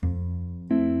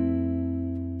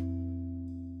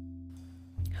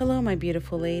Hello, my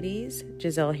beautiful ladies.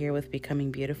 Giselle here with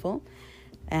Becoming Beautiful.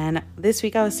 And this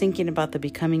week I was thinking about the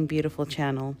Becoming Beautiful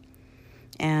channel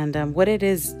and what it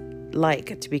is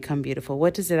like to become beautiful.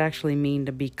 What does it actually mean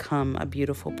to become a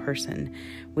beautiful person?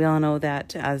 We all know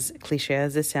that, as cliche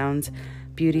as it sounds,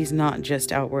 beauty is not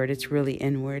just outward, it's really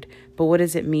inward. But what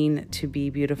does it mean to be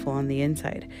beautiful on the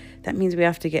inside? That means we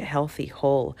have to get healthy,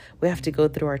 whole. We have to go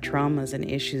through our traumas and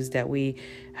issues that we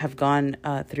have gone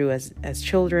through as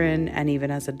children and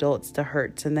even as adults, the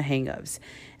hurts and the hang-ups.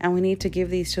 And we need to give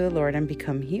these to the Lord and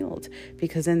become healed,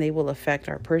 because then they will affect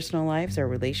our personal lives, our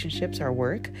relationships, our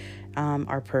work,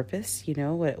 our purpose,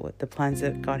 what the plans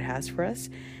that God has for us.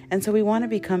 And so we want to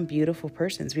become beautiful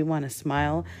persons. We want to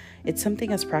smile. It's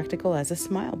something as practical as a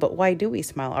smile. But why do we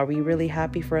smile? Are we really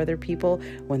happy for other people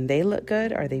when they look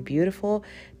good? Are they beautiful?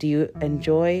 Do you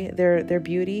enjoy their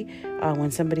beauty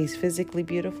when somebody's physically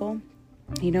beautiful?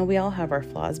 We all have our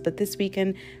flaws, but this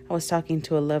weekend I was talking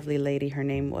to a lovely lady. Her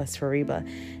name was Fariba,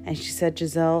 and she said,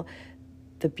 Giselle,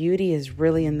 the beauty is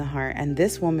really in the heart. And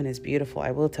this woman is beautiful. I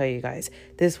will tell you guys,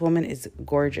 this woman is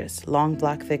gorgeous. Long,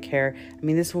 black, thick hair.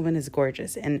 This woman is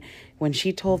gorgeous. And when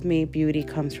she told me beauty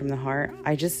comes from the heart,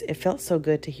 it felt so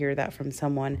good to hear that from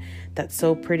someone that's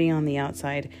so pretty on the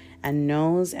outside and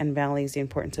knows and values the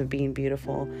importance of being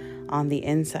beautiful on the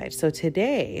inside. So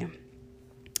today,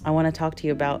 I want to talk to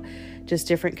you about just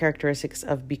different characteristics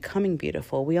of becoming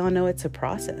beautiful. We all know it's a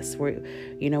process.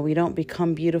 We don't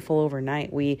become beautiful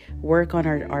overnight. We work on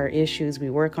our issues. We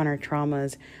work on our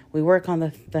traumas. We work on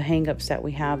the hang-ups that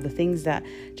we have, the things that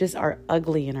just are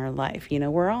ugly in our life.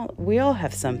 We all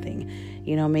have something.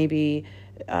 Maybe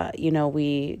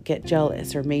we get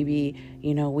jealous, or maybe,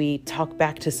 we talk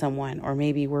back to someone, or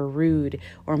maybe we're rude,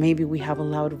 or maybe we have a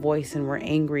loud voice and we're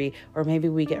angry, or maybe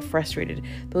we get frustrated.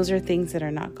 Those are things that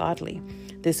are not godly.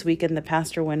 This weekend, the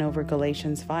pastor went over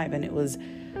Galatians 5, and it was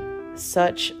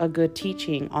such a good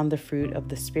teaching on the fruit of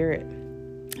the Spirit.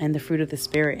 And the fruit of the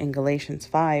Spirit in Galatians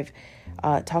 5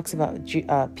 talks about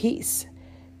peace,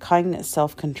 kindness,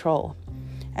 self-control.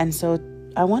 And so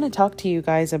I want to talk to you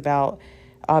guys about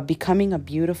becoming a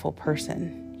beautiful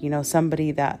person,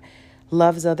 somebody that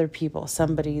loves other people,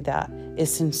 somebody that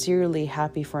is sincerely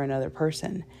happy for another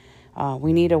person.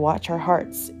 We need to watch our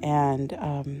hearts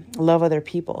and love other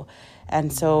people.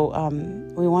 And so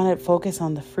we want to focus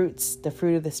on the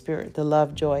fruit of the Spirit, the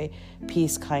love, joy,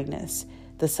 peace, kindness,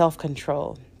 the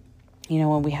self-control.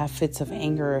 When we have fits of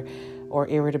anger or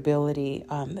irritability,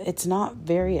 it's not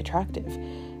very attractive.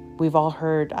 We've all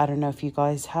heard, I don't know if you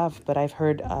guys have, but I've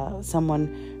heard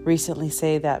someone recently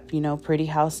say that, pretty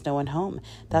house, no one home.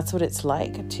 That's what it's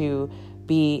like to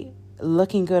be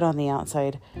looking good on the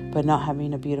outside, but not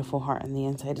having a beautiful heart on the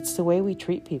inside. It's the way we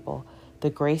treat people, the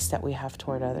grace that we have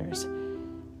toward others.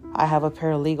 I have a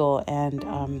paralegal, and,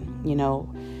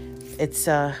 it's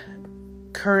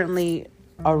currently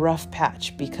a rough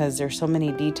patch because there's so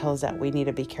many details that we need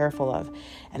to be careful of.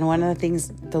 And one of the things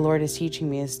the Lord is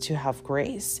teaching me is to have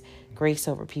grace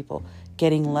over people,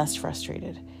 getting less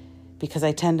frustrated, because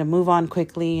I tend to move on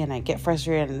quickly and I get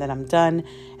frustrated and then I'm done.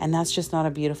 And that's just not a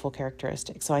beautiful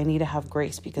characteristic. So I need to have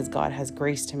grace, because God has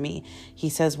grace to me. He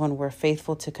says when we're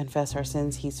faithful to confess our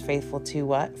sins, He's faithful to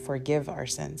what? Forgive our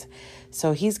sins.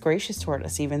 So He's gracious toward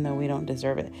us, even though we don't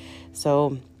deserve it.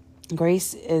 So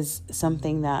grace is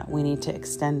something that we need to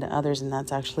extend to others, and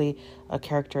that's actually a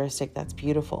characteristic that's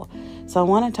beautiful. So I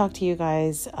want to talk to you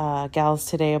guys, gals,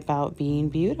 today about being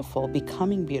beautiful,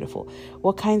 becoming beautiful.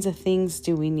 What kinds of things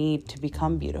do we need to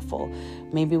become beautiful?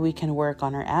 Maybe we can work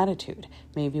on our attitude.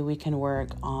 Maybe we can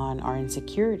work on our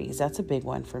insecurities. That's a big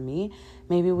one for me.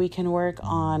 Maybe we can work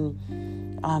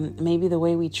on maybe the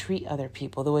way we treat other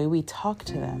people, the way we talk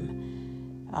to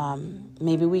them.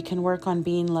 Maybe we can work on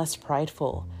being less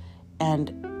prideful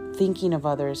and thinking of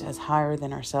others as higher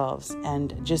than ourselves,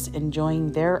 and just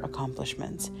enjoying their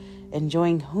accomplishments,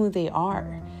 enjoying who they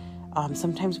are.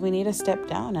 Sometimes we need to step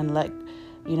down and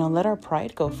let our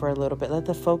pride go for a little bit. Let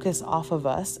the focus off of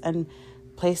us and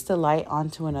place the light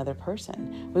onto another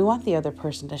person. We want the other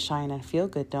person to shine and feel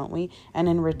good, don't we? And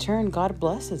in return, God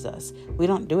blesses us. We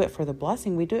don't do it for the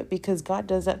blessing. We do it because God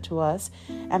does that to us,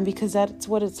 and because that's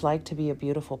what it's like to be a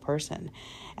beautiful person.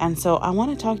 And so I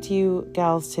want to talk to you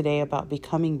gals today about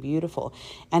becoming beautiful.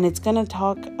 And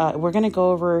we're going to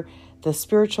go over the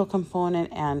spiritual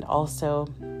component and also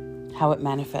how it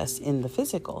manifests in the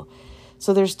physical.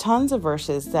 So there's tons of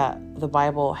verses that the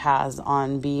Bible has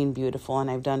on being beautiful, and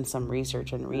I've done some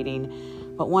research and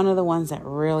reading. But one of the ones that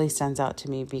really stands out to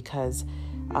me, because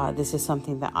this is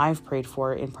something that I've prayed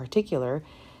for in particular,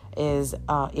 is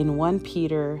in 1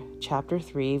 Peter chapter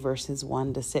 3, verses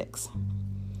 1 to 6.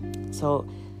 So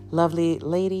Lovely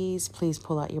ladies, please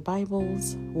pull out your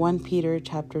Bibles. 1 Peter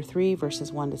chapter 3, verses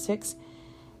 1 to 6.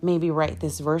 Maybe write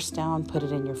this verse down, put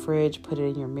it in your fridge, put it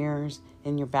in your mirrors,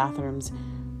 in your bathrooms.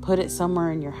 Put it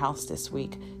somewhere in your house this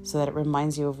week so that it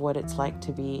reminds you of what it's like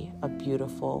to be a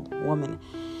beautiful woman.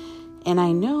 And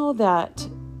I know that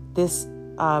this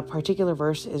particular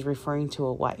verse is referring to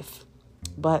a wife.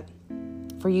 But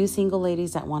for you single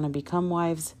ladies that want to become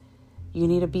wives, you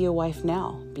need to be a wife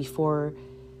now before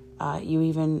you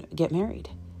even get married.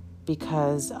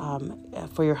 Because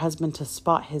for your husband to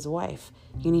spot his wife,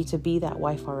 you need to be that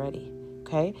wife already.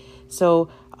 Okay? So,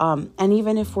 and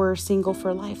even if we're single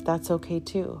for life, that's okay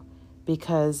too.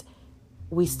 Because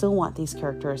we still want these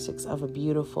characteristics of a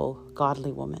beautiful,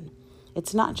 godly woman.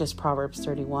 It's not just Proverbs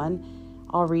 31.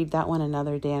 I'll read that one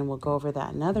another day and we'll go over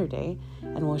that another day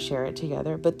and we'll share it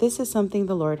together. But this is something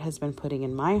the Lord has been putting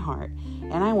in my heart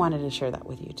and I wanted to share that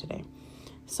with you today.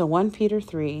 So 1 Peter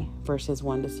 3 verses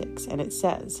 1 to 6, and it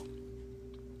says,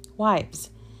 "Wives,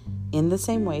 in the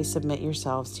same way submit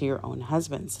yourselves to your own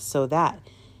husbands, so that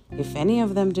if any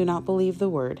of them do not believe the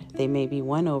word, they may be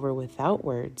won over without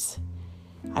words."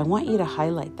 I want you to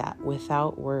highlight that,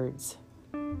 without words.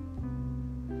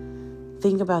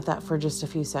 Think about that for just a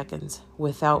few seconds.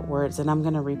 Without words. And I'm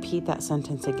going to repeat that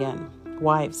sentence again.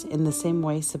 Wives, in the same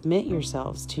way, submit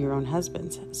yourselves to your own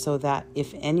husbands, so that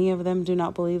if any of them do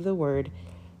not believe the word,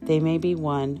 they may be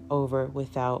won over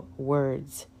without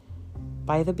words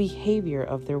by the behavior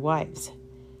of their wives,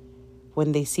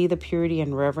 when they see the purity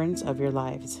and reverence of your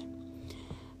lives.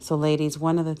 So ladies,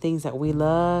 one of the things that we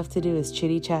love to do is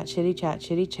chitty chat.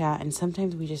 And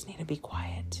sometimes we just need to be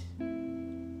quiet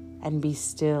and be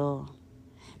still.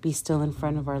 Be still in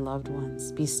front of our loved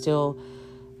ones. Be still,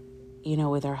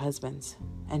 with our husbands.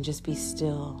 And just be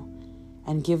still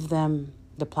and give them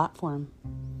the platform.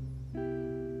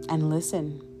 And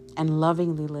listen. And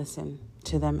lovingly listen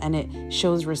to them. And it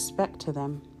shows respect to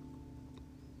them.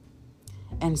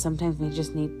 And sometimes we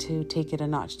just need to take it a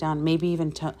notch down. Maybe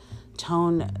even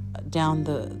tone down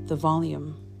the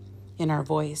volume in our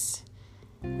voice.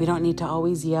 We don't need to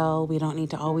always yell. We don't need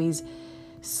to always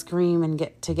scream and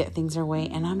get things our way.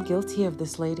 And I'm guilty of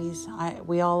this, ladies.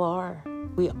 We all are.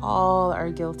 We all are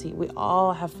guilty. We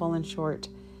all have fallen short.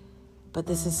 But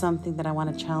this is something that I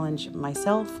want to challenge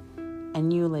myself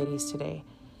and you ladies today,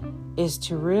 is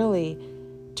to really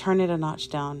turn it a notch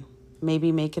down.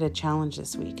 Maybe make it a challenge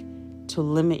this week to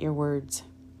limit your words.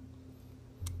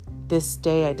 This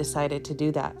day I decided to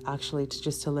do that, actually,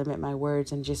 to limit my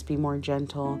words and just be more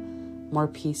gentle, more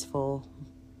peaceful,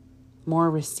 more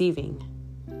receiving.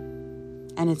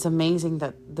 And it's amazing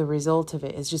that the result of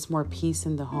it is just more peace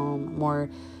in the home, more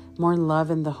love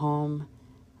in the home,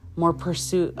 more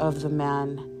pursuit of the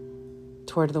man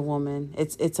toward the woman.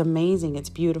 It's amazing. It's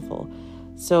beautiful.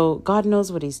 So God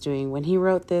knows what he's doing. When he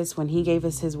wrote this, when he gave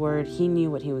us his word, he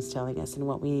knew what he was telling us and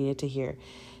what we needed to hear.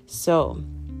 So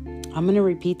I'm going to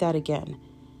repeat that again.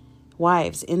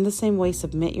 Wives, in the same way,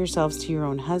 submit yourselves to your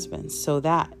own husbands, so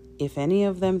that if any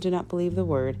of them do not believe the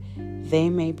word, they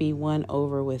may be won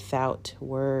over without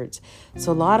words.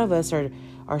 So a lot of us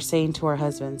are saying to our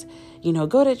husbands,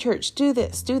 go to church, do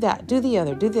this, do that, do the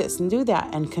other, do this and do that,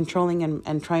 and controlling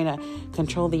and trying to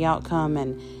control the outcome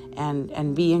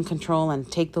and be in control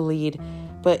and take the lead.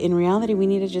 But in reality, we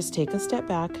need to just take a step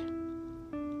back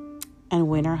and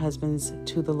win our husbands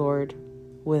to the Lord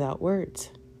without words.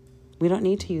 We don't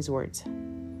need to use words.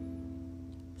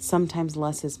 Sometimes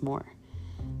less is more.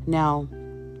 Now,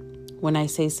 when I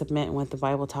say submit and what the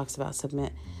Bible talks about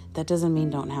submit, that doesn't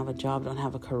mean don't have a job, don't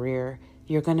have a career.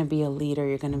 You're going to be a leader.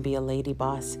 You're going to be a lady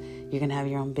boss. You're going to have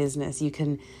your own business. You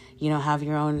can, have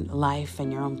your own life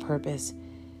and your own purpose.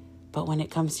 But when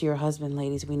it comes to your husband,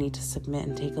 ladies, we need to submit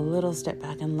and take a little step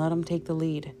back and let him take the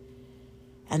lead.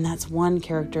 And that's one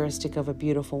characteristic of a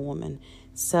beautiful woman.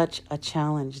 Such a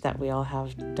challenge that we all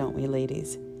have, don't we,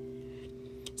 ladies?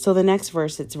 So the next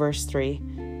verse, it's verse 3.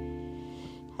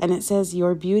 And it says,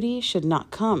 your beauty should not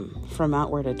come from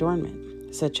outward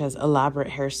adornment, such as elaborate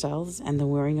hairstyles and the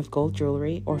wearing of gold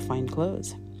jewelry or fine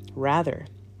clothes. Rather,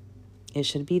 it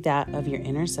should be that of your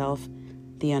inner self,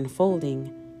 the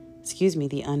unfading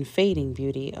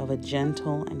beauty of a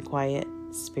gentle and quiet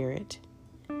spirit.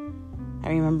 I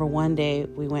remember one day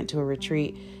we went to a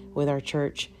retreat with our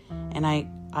church, and I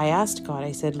asked God,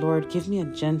 I said, Lord, give me a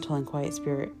gentle and quiet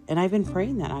spirit. And I've been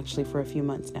praying that actually for a few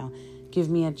months now. Give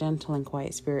me a gentle and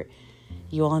quiet spirit.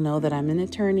 You all know that I'm an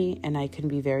attorney and I can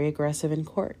be very aggressive in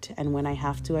court. And when I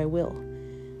have to, I will.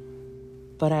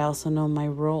 But I also know my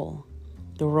role,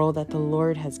 the role that the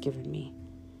Lord has given me.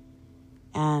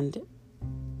 And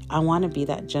I want to be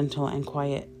that gentle and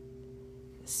quiet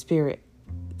spirit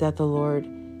that the Lord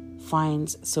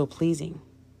finds so pleasing.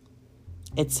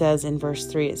 It says in verse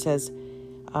 3, it says,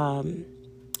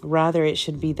 rather it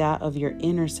should be that of your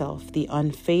inner self, the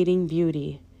unfading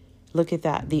beauty. Look at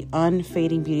that, the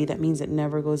unfading beauty. That means it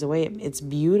never goes away. It's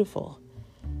beautiful.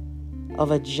 Of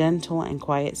a gentle and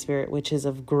quiet spirit, which is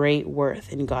of great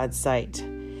worth in God's sight.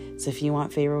 So if you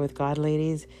want favor with God,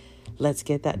 ladies, let's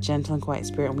get that gentle and quiet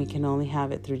spirit. And we can only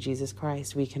have it through Jesus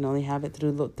Christ. We can only have it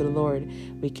through the Lord.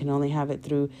 We can only have it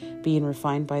through being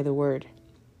refined by the word.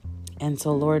 And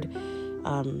so, Lord,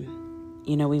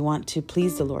 we want to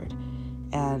please the Lord.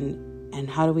 And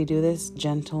how do we do this?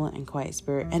 Gentle and quiet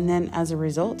spirit. And then as a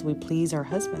result, we please our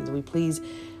husbands. We please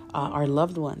our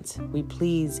loved ones. We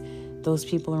please those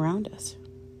people around us,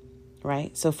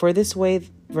 right? So for this way,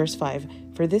 verse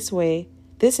 5,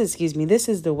 this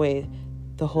is the way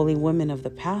the holy women of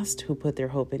the past who put their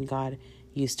hope in God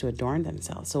used to adorn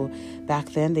themselves. So back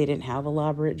then they didn't have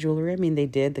elaborate jewelry. I mean, they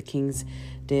did, the kings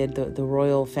did, the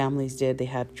royal families did, they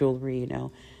had jewelry,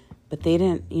 but they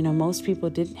didn't, most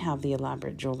people didn't have the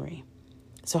elaborate jewelry.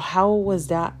 So how was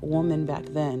that woman back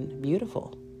then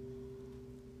beautiful?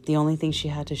 The only thing she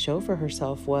had to show for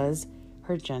herself was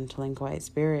her gentle and quiet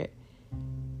spirit.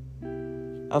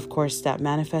 Of course, that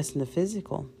manifests in the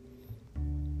physical.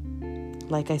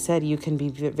 Like I said, you can be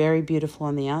very beautiful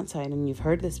on the outside, and you've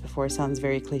heard this before. It sounds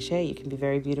very cliche. You can be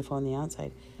very beautiful on the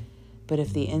outside. But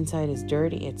if the inside is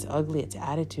dirty, it's ugly, it's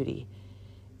attitudey,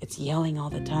 it's yelling all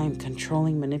the time,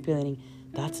 controlling, manipulating,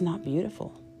 that's not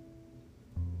beautiful.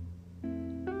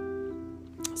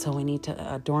 So we need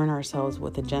to adorn ourselves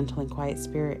with a gentle and quiet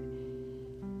spirit.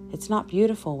 It's not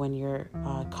beautiful when you're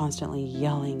constantly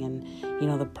yelling. And,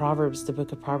 the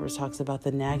book of Proverbs talks about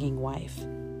the nagging wife.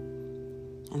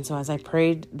 And so as I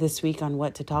prayed this week on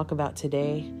what to talk about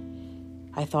today,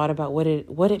 I thought about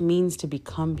what it means to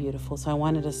become beautiful. So I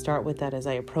wanted to start with that as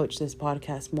I approach this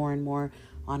podcast more and more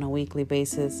on a weekly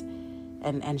basis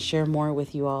and share more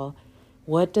with you all.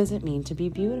 What does it mean to be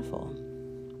beautiful?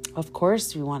 Of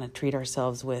course, we want to treat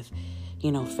ourselves with,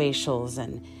 facials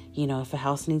and, if a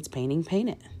house needs painting, paint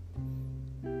it.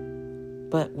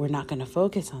 But we're not going to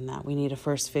focus on that. We need to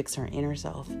first fix our inner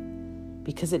self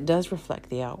because it does reflect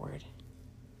the outward.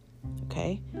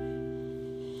 Okay?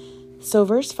 So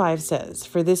verse 5 says,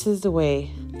 for this is the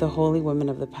way the holy women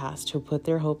of the past who put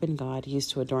their hope in God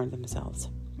used to adorn themselves.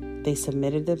 They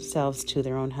submitted themselves to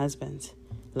their own husbands,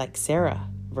 like Sarah,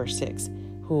 verse 6,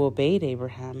 who obeyed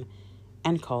Abraham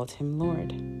and called him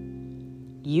Lord.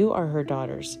 You are her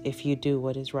daughters if you do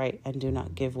what is right and do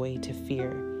not give way to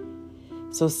fear.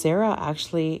 So Sarah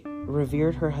actually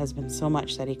revered her husband so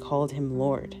much that he called him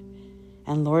Lord.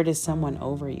 And Lord is someone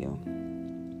over you.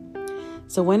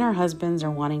 So when our husbands are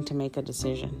wanting to make a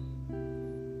decision,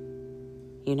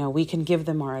 we can give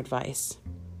them our advice.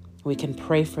 We can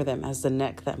pray for them as the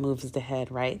neck that moves the head,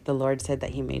 right? The Lord said that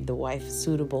he made the wife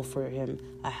suitable for him,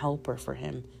 a helper for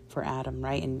him, for Adam,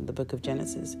 right? In the book of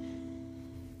Genesis.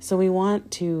 So we want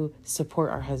to support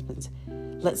our husbands.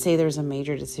 Let's say there's a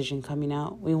major decision coming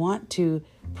out. We want to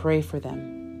pray for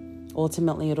them.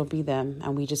 Ultimately, it'll be them,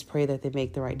 and we just pray that they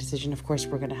make the right decision. Of course,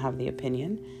 we're going to have the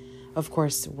opinion. Of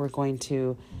course, we're going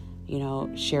to,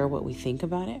 share what we think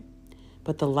about it.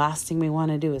 But the last thing we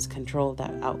want to do is control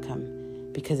that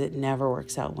outcome because it never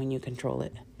works out when you control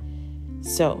it.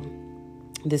 So,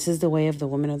 this is the way of the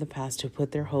women of the past who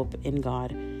put their hope in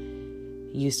God,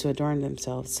 used to adorn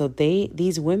themselves. So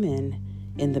these women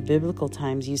in the biblical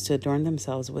times used to adorn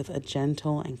themselves with a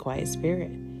gentle and quiet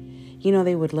spirit.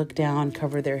 They would look down,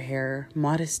 cover their hair,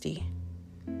 modesty.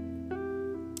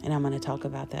 And I'm going to talk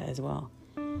about that as well.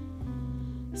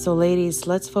 So ladies,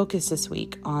 let's focus this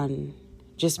week on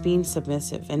just being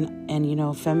submissive. And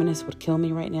feminists would kill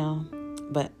me right now,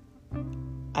 but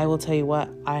I will tell you what,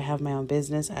 I have my own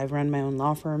business. I've run my own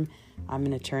law firm. I'm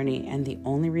an attorney. And the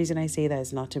only reason I say that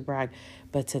is not to brag,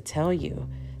 but to tell you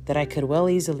that I could well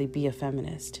easily be a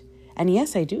feminist. And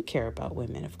yes, I do care about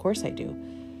women. Of course I do.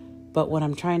 But what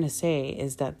I'm trying to say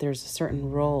is that there's a certain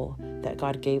role that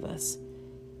God gave us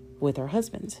with our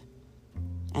husbands.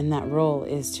 And that role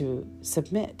is to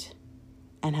submit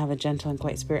and have a gentle and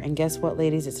quiet spirit. And guess what,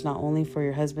 ladies? It's not only for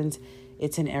your husbands.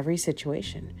 It's in every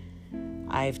situation.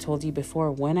 I've told you before,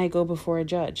 when I go before a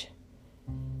judge,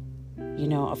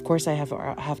 of course I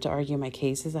have to argue my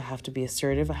cases. I have to be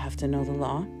assertive. I have to know the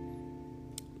law.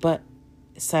 But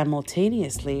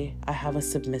simultaneously, I have a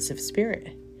submissive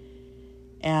spirit.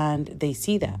 And they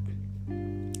see that.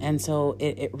 And so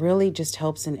it really just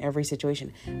helps in every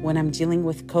situation. When I'm dealing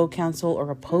with co-counsel or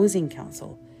opposing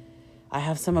counsel, I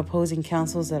have some opposing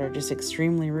counsels that are just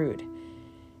extremely rude.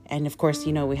 And of course,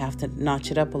 we have to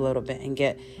notch it up a little bit and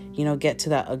get to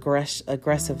that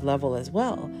aggressive level as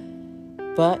well.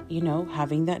 But,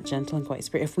 having that gentle and quiet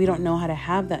spirit. If we don't know how to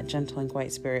have that gentle and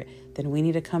quiet spirit, then we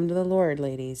need to come to the Lord,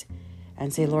 ladies,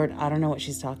 and say, Lord, I don't know what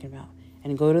she's talking about.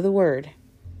 And go to the Word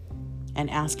and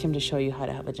ask Him to show you how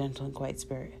to have a gentle and quiet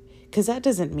spirit. Because that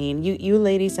doesn't mean, you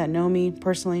ladies that know me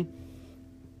personally,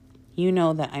 you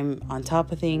know that I'm on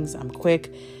top of things. I'm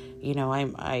quick.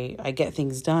 I get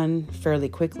things done fairly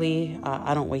quickly.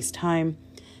 I don't waste time.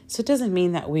 So it doesn't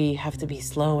mean that we have to be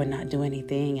slow and not do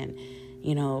anything and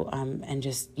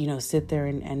just, sit there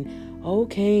and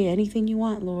okay, anything you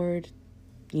want, Lord,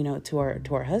 to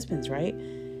our husbands, right?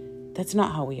 That's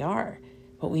not how we are.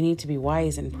 But we need to be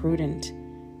wise and prudent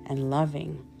and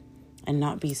loving and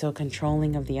not be so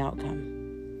controlling of the outcome.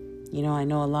 I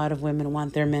know a lot of women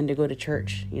want their men to go to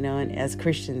church, and as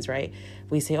Christians, right?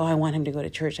 We say, oh, I want him to go to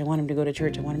church. I want him to go to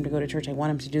church. I want him to go to church. I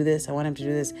want him to do this. I want him to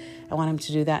do this. I want him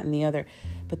to do that and the other.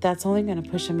 But that's only going to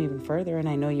push him even further. And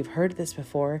I know you've heard this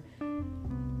before,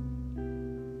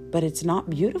 but it's not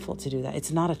beautiful to do that.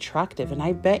 It's not attractive. And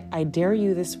I dare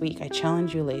you this week, I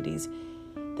challenge you ladies,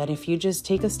 that if you just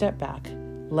take a step back,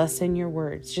 lessen your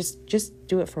words, just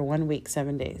do it for 1 week,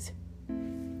 7 days.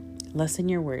 Lessen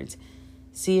your words.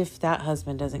 See if that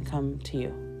husband doesn't come to you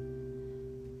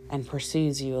and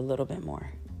pursues you a little bit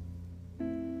more.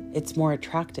 It's more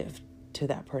attractive to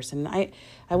that person. I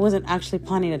wasn't actually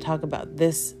planning to talk about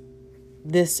this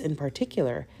in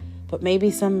particular, but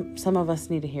maybe some of us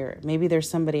need to hear it. Maybe there's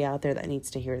somebody out there that needs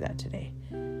to hear that today.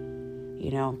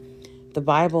 The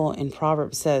Bible in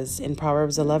Proverbs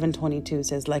 11:22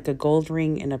 says, like a gold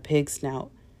ring in a pig's snout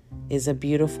is a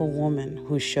beautiful woman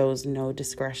who shows no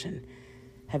discretion.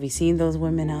 Have you seen those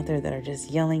women out there that are just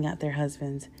yelling at their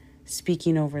husbands,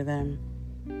 speaking over them,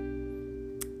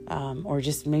 or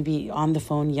just maybe on the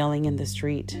phone yelling in the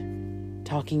street,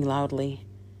 talking loudly?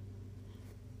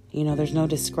 There's no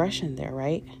discretion there,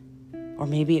 right? Or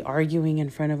maybe arguing in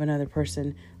front of another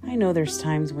person. I know there's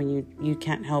times when you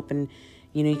can't help and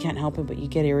you can't help it, but you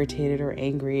get irritated or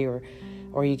angry or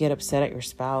you get upset at your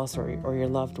spouse or your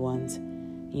loved ones,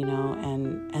 and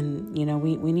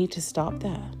we need to stop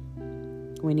that.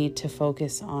 We need to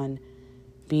focus on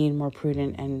being more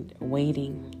prudent and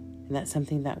waiting. And that's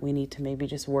something that we need to maybe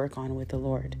just work on with the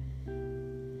Lord.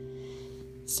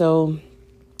 So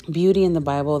beauty in the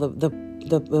Bible, the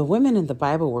women in the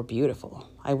Bible were beautiful.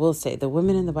 I will say the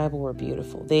women in the Bible were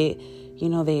beautiful. They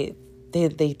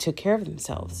took care of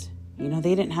themselves.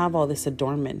 They didn't have all this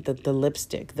adornment, the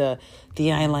lipstick, the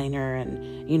eyeliner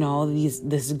and, all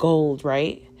this gold,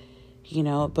 right?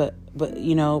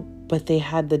 But they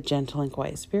had the gentle and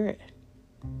quiet spirit.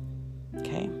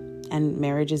 Okay. And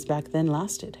marriages back then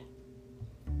lasted.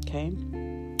 Okay.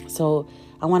 So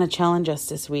I want to challenge us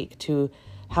this week to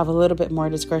have a little bit more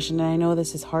discretion. And I know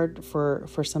this is hard for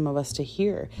some of us to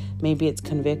hear. Maybe it's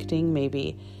convicting.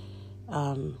 Maybe,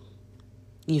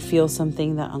 you feel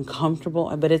something that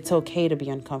uncomfortable, but it's okay to be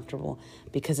uncomfortable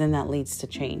because then that leads to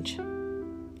change.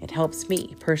 It helps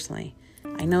me personally.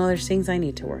 I know there's things I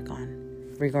need to work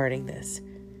on regarding this.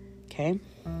 Okay.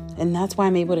 And that's why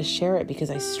I'm able to share it,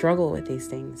 because I struggle with these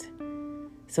things.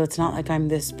 So it's not like I'm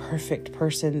this perfect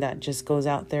person that just goes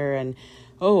out there and,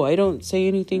 oh, I don't say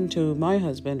anything to my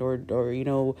husband or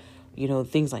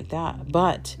things like that.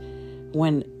 But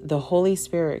when the Holy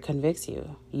Spirit convicts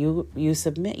you, you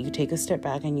submit, you take a step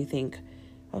back and you think,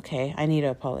 okay, I need to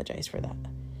apologize for that.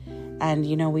 And,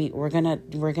 we're going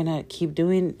to keep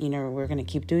doing, we're going to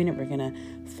keep doing it. We're going to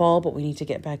fall, but we need to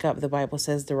get back up. The Bible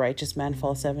says the righteous man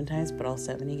falls 7 times, but all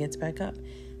 7 he gets back up.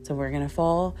 So we're going to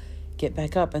fall, get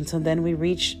back up. And so then we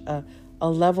reach a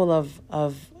level of,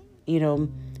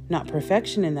 not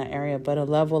perfection in that area, but a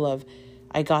level of,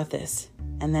 I got this.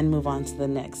 And then move on to the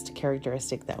next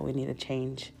characteristic that we need to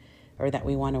change or that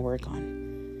we want to work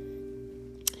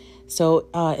on. So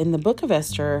in the book of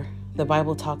Esther, the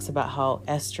Bible talks about how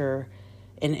Esther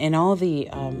and all the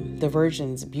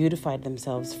virgins beautified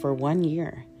themselves for 1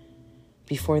 year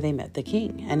before they met the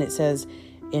king. And it says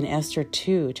in Esther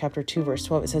 2, chapter 2, verse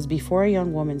 12, it says, before a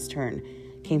young woman's turn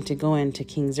came to go in to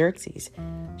King Xerxes,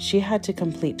 she had to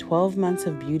complete 12 months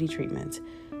of beauty treatments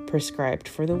prescribed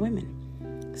for the women.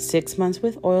 6 months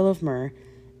with oil of myrrh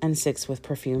and 6 with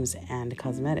perfumes and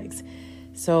cosmetics.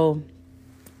 So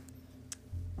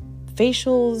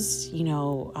facials,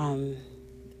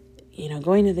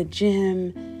 going to the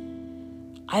gym.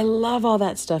 I love all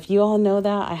that stuff. You all know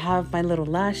that. I have my little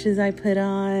lashes I put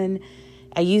on.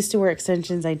 I used to wear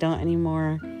extensions. I don't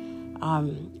anymore.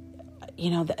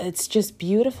 It's just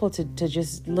beautiful to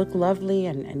just look lovely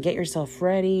and get yourself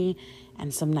ready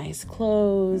and some nice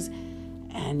clothes.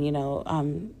 And,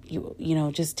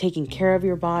 just taking care of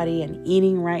your body and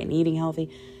eating right and eating healthy.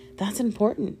 That's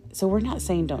important. So we're not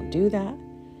saying don't do that.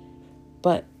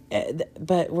 But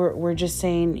we're just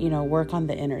saying, work on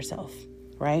the inner self,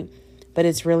 right? But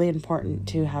it's really important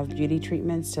to have beauty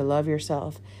treatments, to love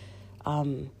yourself.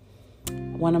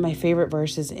 One of my favorite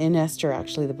verses in Esther,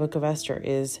 actually, the book of Esther,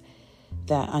 is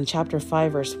that on chapter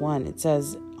 5, verse 1, it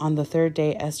says, on the third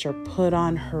day, Esther put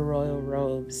on her royal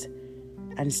robes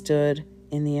and stood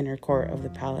in the inner court of the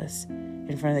palace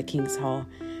in front of the king's hall.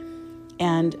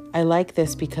 And I like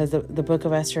this because the book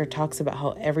of Esther talks about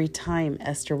how every time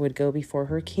Esther would go before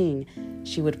her king,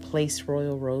 she would place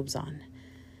royal robes on.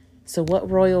 So what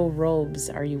royal robes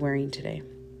are you wearing today?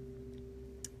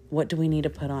 What do we need to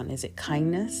put on? Is it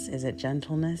kindness? Is it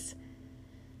gentleness?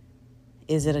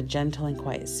 Is it a gentle and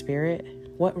quiet spirit?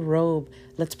 What robe?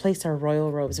 Let's place our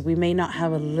royal robes. We may not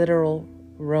have a literal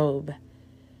robe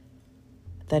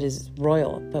that is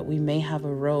royal, but we may have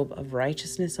a robe of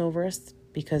righteousness over us,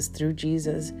 because through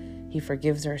Jesus, he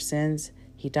forgives our sins.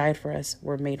 He died for us.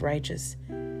 We're made righteous.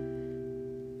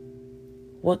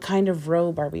 What kind of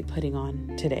robe are we putting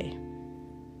on today?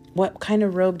 What kind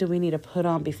of robe do we need to put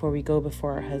on before we go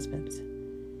before our husbands?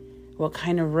 What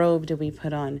kind of robe do we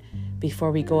put on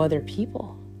before we go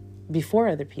before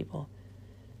other people,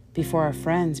 before our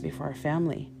friends, before our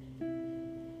family?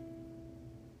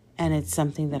 And it's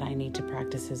something that I need to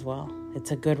practice as well.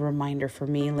 It's a good reminder for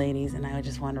me, ladies, and I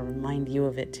just want to remind you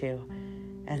of it too.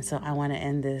 And so I want to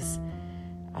end this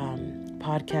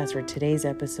podcast or today's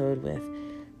episode with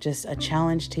just a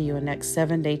challenge to you, a next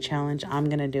 7-day challenge. I'm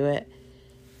going to do it.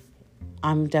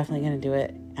 I'm definitely going to do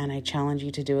it. And I challenge you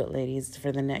to do it, ladies,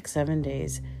 for the next 7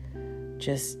 days.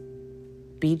 Just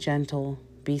be gentle,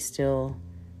 be still,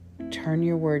 turn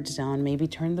your words down, maybe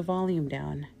turn the volume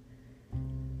down.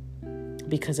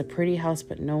 Because a pretty house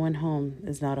but no one home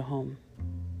is not a home.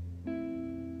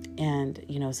 And,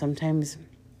 sometimes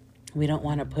we don't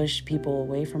want to push people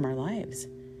away from our lives.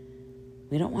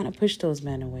 We don't want to push those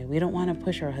men away. We don't want to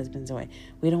push our husbands away.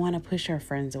 We don't want to push our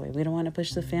friends away. We don't want to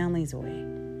push the families away.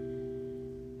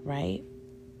 Right?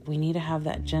 We need to have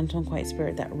that gentle and quiet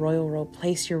spirit, that royal robe.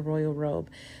 Place your royal robe.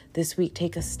 This week,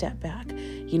 take a step back.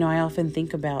 I often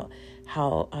think about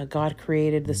how God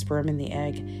created the sperm and the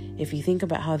egg. If you think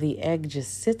about how the egg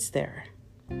just sits there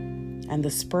and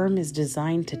the sperm is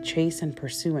designed to chase and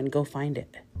pursue and go find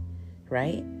it,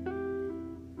 right?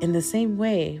 In the same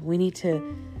way, we need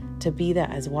to be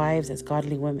that as wives, as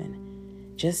godly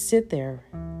women. Just sit there.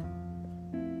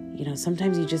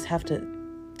 Sometimes you just have to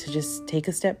just take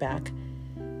a step back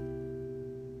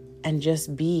and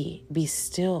just be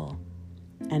still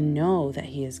and know that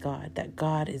he is God, that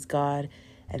God is God,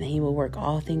 and that he will work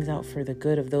all things out for the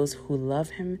good of those who love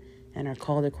him and are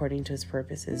called according to his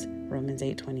purposes. Romans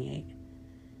 8:28.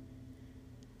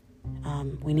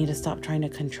 We need to stop trying to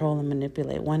control and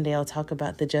manipulate. One day I'll talk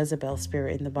about the Jezebel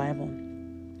spirit in the Bible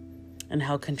and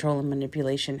how control and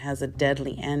manipulation has a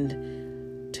deadly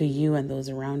end to you and those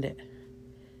around it.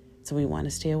 So we want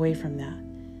to stay away from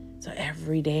that. So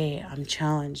every day I'm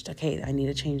challenged. Okay, I need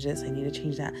to change this. I need to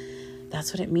change that.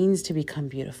 That's what it means to become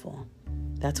beautiful.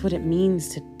 That's what it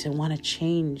means to want to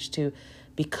change, to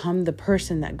become the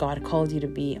person that God called you to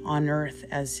be on earth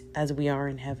as we are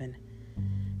in heaven.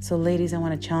 So ladies, I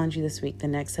want to challenge you this week, the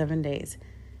next 7 days.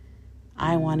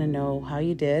 I want to know how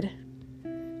you did.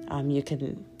 You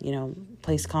can,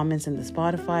 place comments in the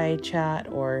Spotify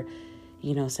chat or,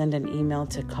 send an email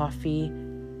to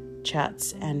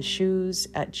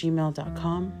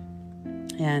coffeechatsandshoes@gmail.com.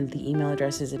 And the email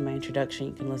address is in my introduction.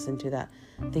 You can listen to that.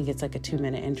 I think it's like a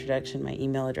 2-minute introduction. My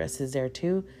email address is there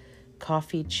too.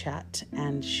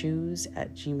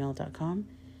 coffeechatsandshoes@gmail.com.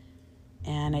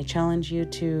 And I challenge you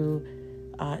to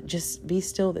just be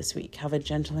still this week. Have a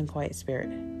gentle and quiet spirit.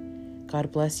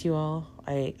 God bless you all.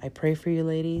 I pray for you,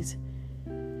 ladies.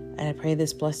 And I pray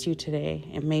this blessed you today.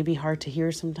 It may be hard to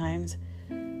hear sometimes,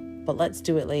 but let's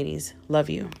do it, ladies. Love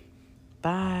you.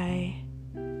 Bye.